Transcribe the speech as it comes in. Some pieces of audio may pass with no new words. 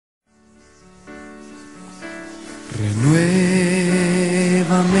Renuévame,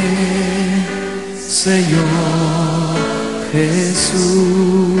 Señor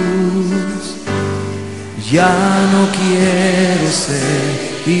Jesús, ya no quiero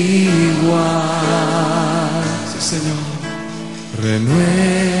ser igual. Sí, Señor, renueva.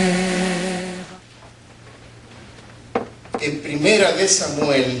 En Primera de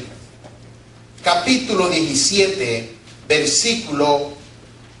Samuel, capítulo 17, versículo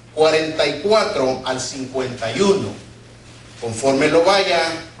 44 al 51. Conforme lo vaya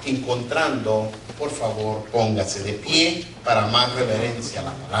encontrando, por favor, póngase de pie para más reverencia a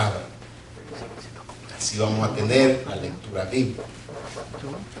la palabra. Así vamos a tener la lectura bíblica.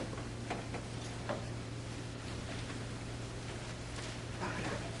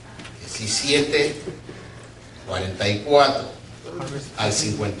 (17, 44 al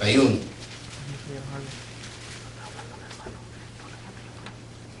 51).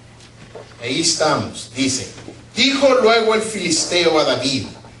 Ahí estamos, dice: dijo luego el filisteo a David: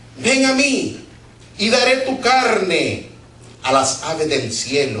 ven a mí, y daré tu carne a las aves del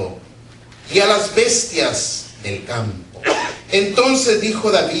cielo y a las bestias del campo. Entonces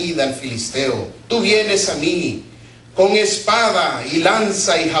dijo David al filisteo: tú vienes a mí con espada y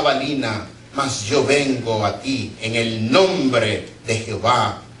lanza y jabalina, mas yo vengo a ti en el nombre de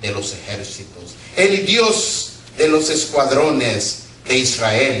Jehová de los ejércitos, el Dios de los escuadrones de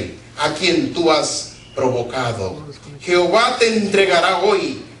Israel, a quien tú has provocado. Jehová te entregará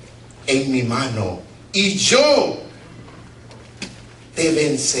hoy en mi mano, y yo te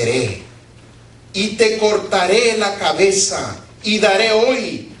venceré, y te cortaré la cabeza, y daré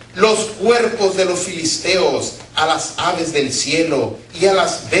hoy los cuerpos de los filisteos a las aves del cielo y a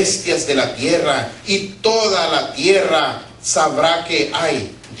las bestias de la tierra, y toda la tierra sabrá que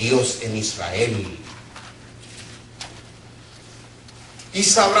hay Dios en Israel. Y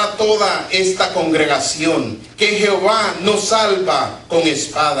sabrá toda esta congregación que Jehová nos salva con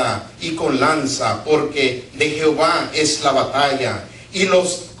espada y con lanza, porque de Jehová es la batalla, y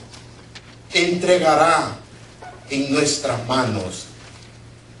los entregará en nuestras manos.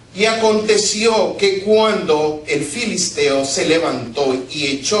 Y aconteció que cuando el filisteo se levantó y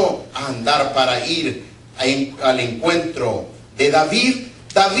echó a andar para ir al encuentro de David,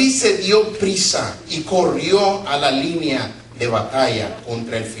 David se dio prisa y corrió a la línea de batalla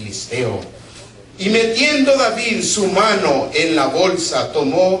contra el filisteo. Y metiendo David su mano en la bolsa,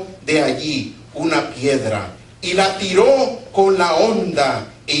 tomó de allí una piedra y la tiró con la honda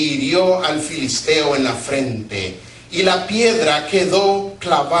e hirió al filisteo en la frente. Y la piedra quedó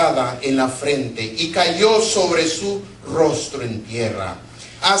clavada en la frente y cayó sobre su rostro en tierra.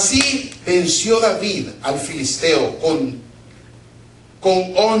 Así venció David al filisteo con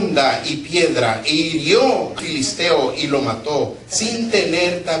honda y piedra, e hirió al filisteo y lo mató, sin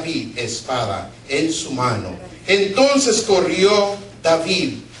tener David espada en su mano. Entonces corrió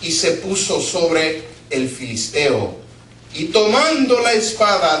David y se puso sobre el filisteo, y tomando la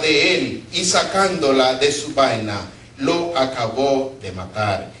espada de él y sacándola de su vaina, lo acabó de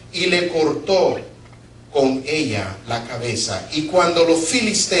matar y le cortó con ella la cabeza. Y cuando los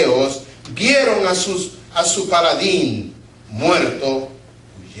filisteos vieron a su paladín muerto,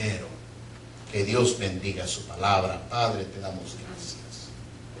 huyeron. Que Dios bendiga su palabra. Padre, te damos gracias.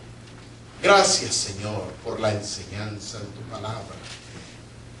 Gracias, Señor, por la enseñanza de tu palabra.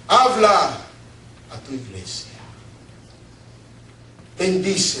 Habla a tu iglesia.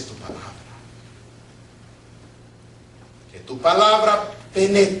 Bendice tu palabra. Que tu palabra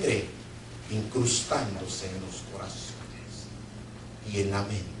penetre, incrustándose en los corazones y en la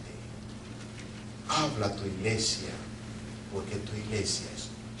mente. Habla a tu iglesia, porque tu iglesia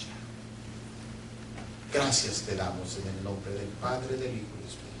escucha. Gracias te damos en el nombre del Padre, del Hijo y del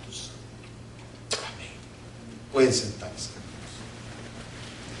Espíritu Santo. Amén. Pueden sentarse.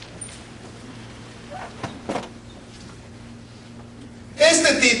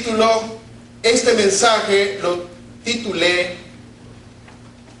 Este título, este mensaje lo titulé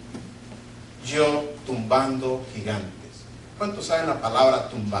yo: Tumbando Gigantes. ¿Cuántos saben la palabra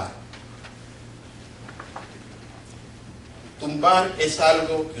tumbar? Tumbar es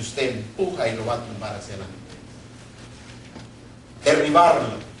algo que usted empuja y lo va a tumbar hacia adelante.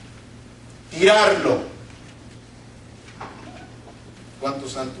 Derribarlo, tirarlo.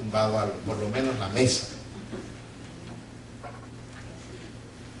 ¿Cuántos han tumbado algo? Por lo menos la mesa.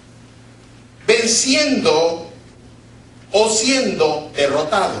 Venciendo o siendo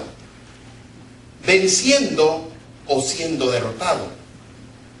derrotado. Venciendo o siendo derrotado.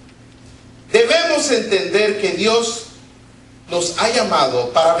 Debemos entender que Dios nos ha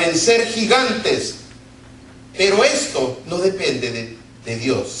llamado para vencer gigantes, pero esto no depende de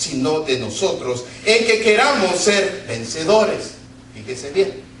Dios, sino de nosotros, en que queramos ser vencedores. Fíjese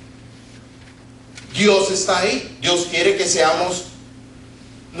bien, Dios está ahí. Dios quiere que seamos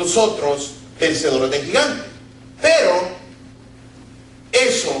nosotros vencedores de gigantes, pero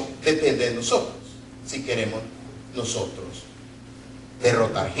eso depende de nosotros, si queremos nosotros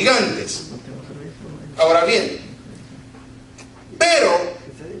derrotar gigantes. Ahora bien, pero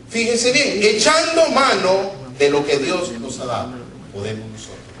fíjese bien, echando mano de lo que Dios nos ha dado, podemos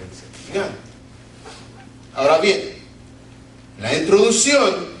nosotros vencer gigantes. Ahora bien, en la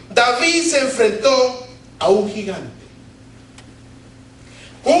introducción, David se enfrentó a un gigante.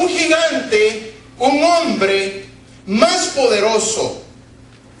 Un gigante, un hombre más poderoso,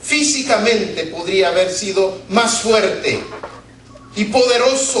 físicamente podría haber sido más fuerte y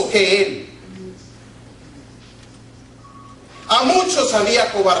poderoso que él. A muchos había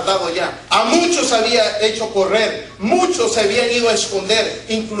acobardado ya, a muchos había hecho correr, muchos se habían ido a esconder,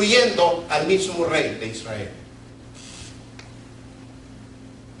 incluyendo al mismo rey de Israel.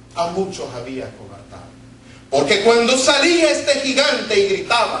 A muchos había acobardado, porque cuando salía este gigante y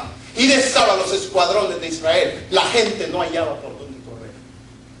gritaba y desataba los escuadrones de Israel, la gente no hallaba por dónde correr.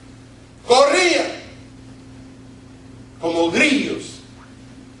 Corrían como grillos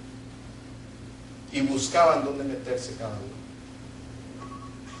y buscaban dónde meterse cada uno.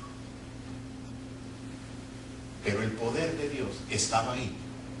 Pero el poder de Dios estaba ahí.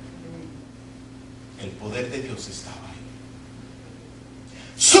 El poder de Dios estaba ahí.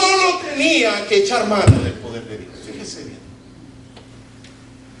 Solo tenía que echar mano del poder de Dios. Fíjese bien.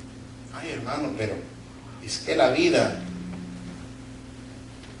 Ay, hermano, pero es que la vida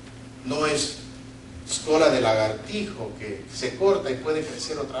no es cola de lagartijo que se corta y puede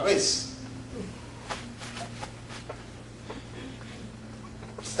crecer otra vez.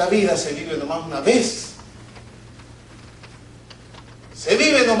 Esta vida se vive nomás una vez. Se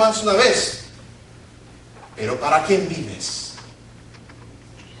vive nomás una vez. Pero ¿para quién vives?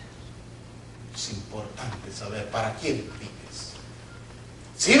 Es importante saber para quién vives.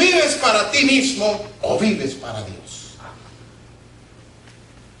 Si vives para ti mismo o vives para Dios.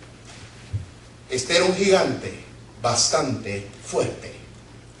 Este era un gigante bastante fuerte,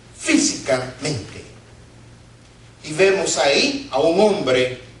 físicamente. Y vemos ahí a un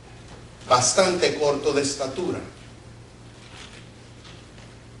hombre bastante corto de estatura.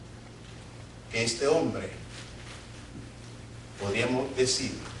 Este hombre, podríamos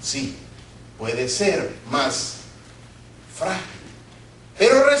decir, sí, puede ser más frágil.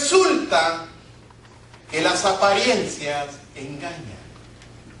 Pero resulta que las apariencias engañan.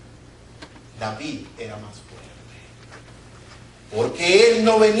 David era más fuerte, porque él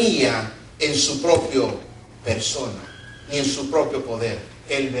no venía en su propia persona, ni en su propio poder.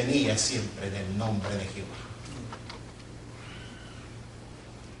 Él venía siempre en el nombre de Jehová.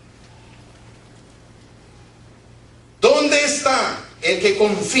 ¿Dónde está el que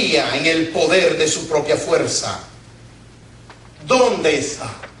confía en el poder de su propia fuerza? ¿Dónde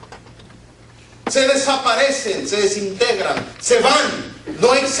está? Se desaparecen, se desintegran, se van,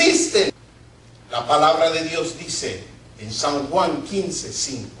 no existen. La palabra de Dios dice en San Juan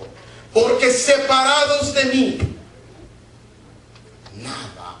 15:5, porque separados de mí,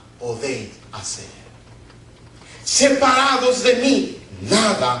 nada podéis hacer. Separados de mí,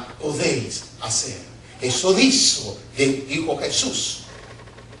 nada podéis hacer. Eso dijo Jesús.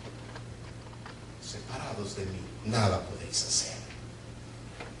 Separados de mí, nada podéis hacer.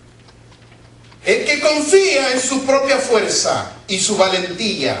 El que confía en su propia fuerza y su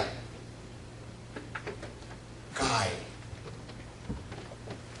valentía,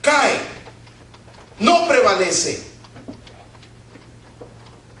 cae, no prevalece.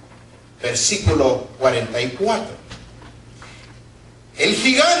 Versículo 44. El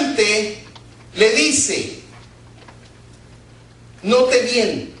gigante le dice, note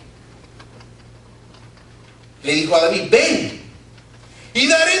bien, le dijo a David, ven y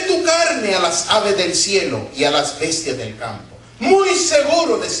daré tu carne a las aves del cielo y a las bestias del campo. Muy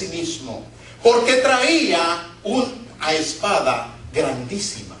seguro de sí mismo, porque traía una espada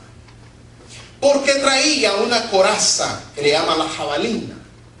grandísima, porque traía una coraza que le llaman la jabalina,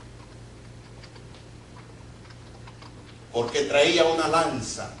 porque traía una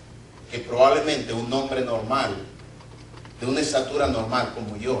lanza que probablemente un hombre normal, de una estatura normal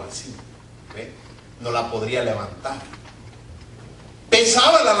como yo, así, ¿ve?, no la podría levantar.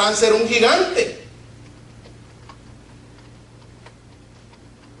 Pesaba la lanza, era un gigante.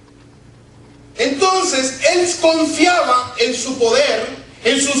 Entonces él confiaba en su poder,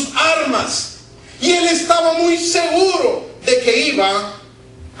 en sus armas, y él estaba muy seguro de que iba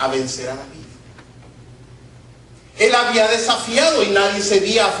a vencer a David. Él había desafiado y nadie se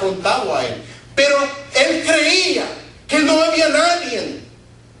había afrontado a él. Pero él creía que no había nadie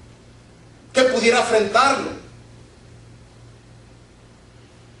que pudiera enfrentarlo.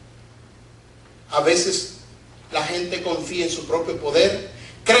 A veces la gente confía en su propio poder,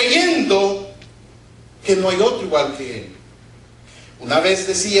 creyendo que no hay otro igual que él. Una vez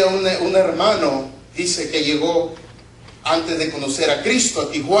decía un hermano, dice que llegó antes de conocer a Cristo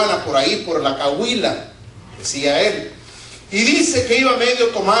a Tijuana, por ahí, por la Cahuila, decía él. Y dice que iba medio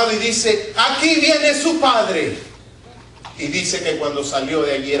tomado y dice, aquí viene su padre. Y dice que cuando salió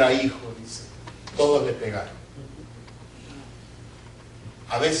de allí era hijo, dice. Todos le pegaron.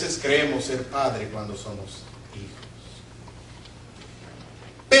 A veces creemos ser padre cuando somos hijos.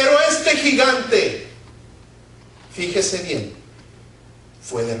 Pero este gigante, fíjese bien,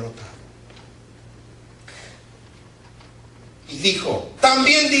 fue derrotado. Y dijo,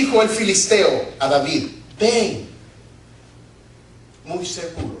 también dijo el filisteo a David, ven.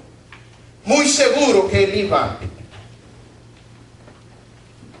 Muy seguro que él iba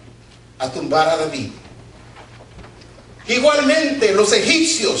a tumbar a David. Igualmente los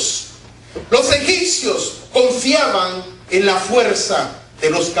egipcios confiaban en la fuerza de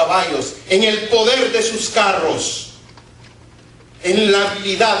los caballos, en el poder de sus carros, en la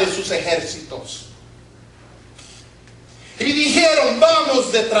habilidad de sus ejércitos. Y dijeron,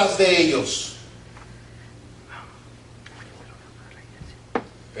 vamos detrás de ellos.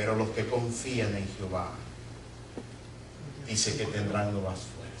 Pero los que confían en Jehová, dice que tendrán nuevas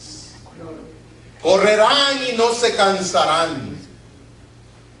fuerzas. Correrán y no se cansarán.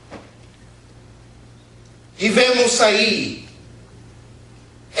 Y vemos ahí,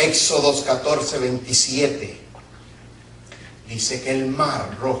 Éxodos 14, 27. Dice que el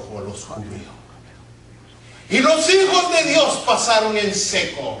mar rojo los cubrió. Y los hijos de Dios pasaron en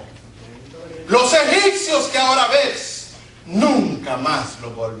seco. Los egipcios que ahora ves, nunca más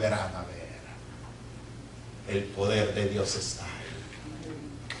lo volverán a ver. El poder de Dios está ahí.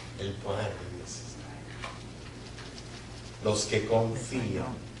 El poder de Dios está ahí. Los que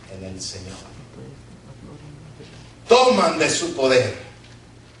confían en el Señor toman de su poder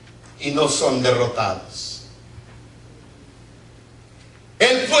y no son derrotados.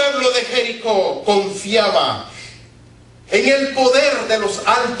 El pueblo de Jericó confiaba en el poder de los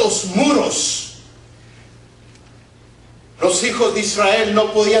altos muros. Los hijos de Israel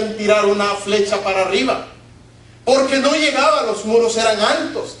no podían tirar una flecha para arriba, porque no llegaban, los muros eran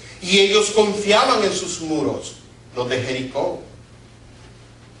altos, y ellos confiaban en sus muros, los de Jericó.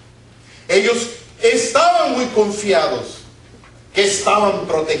 Ellos estaban muy confiados, que estaban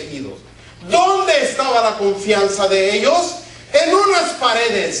protegidos. ¿Dónde estaba la confianza de ellos? En unas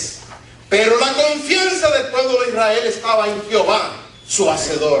paredes. Pero la confianza del pueblo de Israel estaba en Jehová, su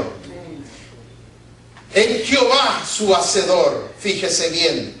hacedor. En Jehová, su hacedor. Fíjese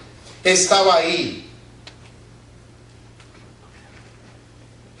bien, estaba ahí.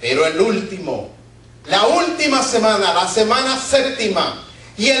 Pero la última semana, la semana séptima,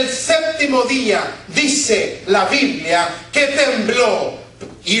 y el séptimo día, dice la Biblia, que tembló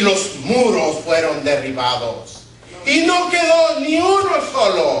y los muros fueron derribados. Y no quedó ni uno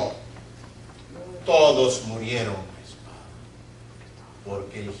solo. Todos murieron a espada,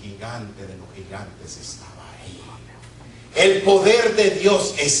 porque el gigante de los gigantes estaba ahí. El poder de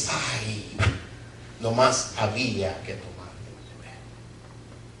Dios está ahí. Nomás había que tomar el poder.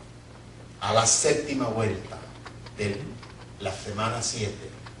 A la séptima vuelta de la semana 7,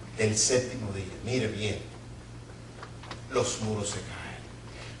 del séptimo día, mire bien, los muros se caen.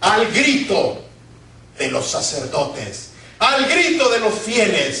 Al grito de los sacerdotes, al grito de los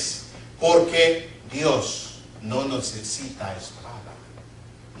fieles, porque Dios no necesita espada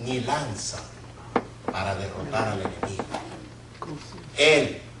ni lanza para derrotar al enemigo.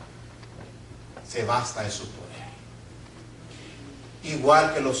 Él se basta de su poder,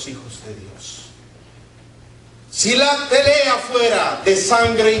 igual que los hijos de Dios. Si la pelea fuera de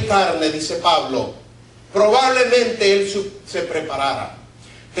sangre y carne, dice Pablo, probablemente él se preparara.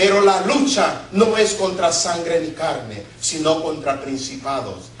 Pero la lucha no es contra sangre ni carne, sino contra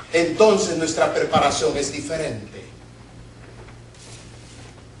principados. Entonces nuestra preparación es diferente.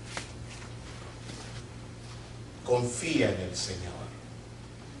 Confía en el Señor.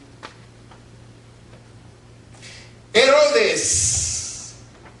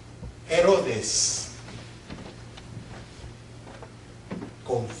 Herodes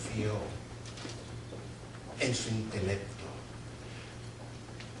confió en su intelecto.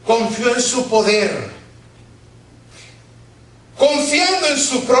 Confió en su poder. Confiando en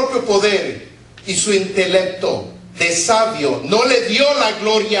su propio poder y su intelecto de sabio, no le dio la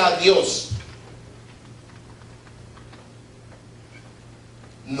gloria a Dios.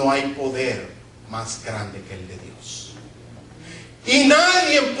 no hay poder más grande que el de Dios. Y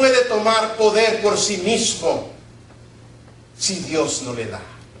nadie puede tomar poder por sí mismo si Dios no le da.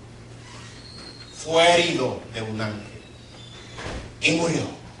 Fue herido de un ángel y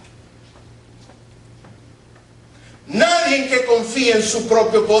murió. Nadie que confíe en su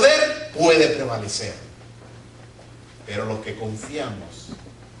propio poder puede prevalecer. Pero los que confiamos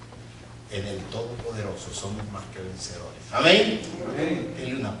en el Todopoderoso somos más que vencedores. Amén. Amén.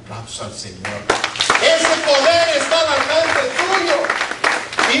 Denle un aplauso al Señor. Ese poder está al alcance tuyo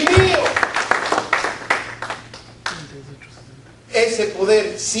y mío. Ese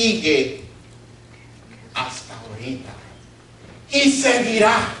poder sigue hasta ahorita y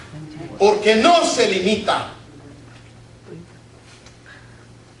seguirá, porque no se limita.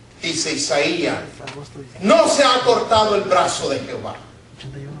 Dice Isaías: no se ha cortado el brazo de Jehová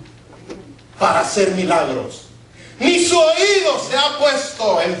para hacer milagros, ni su oído se ha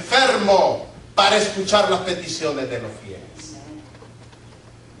puesto enfermo para escuchar las peticiones de los fieles.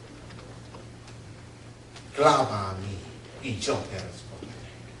 Clama a mí y yo te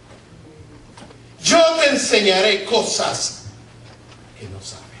responderé. Yo te enseñaré cosas que no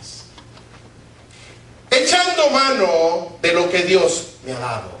sabes, echando mano de lo que Dios me ha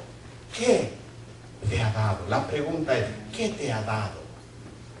dado. ¿Qué te ha dado? La pregunta es: ¿qué te ha dado?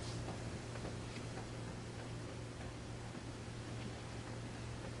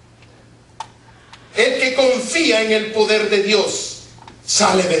 El que confía en el poder de Dios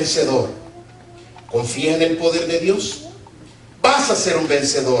sale vencedor. ¿Confía en el poder de Dios? Vas a ser un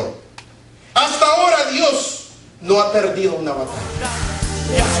vencedor. Hasta ahora Dios no ha perdido una batalla.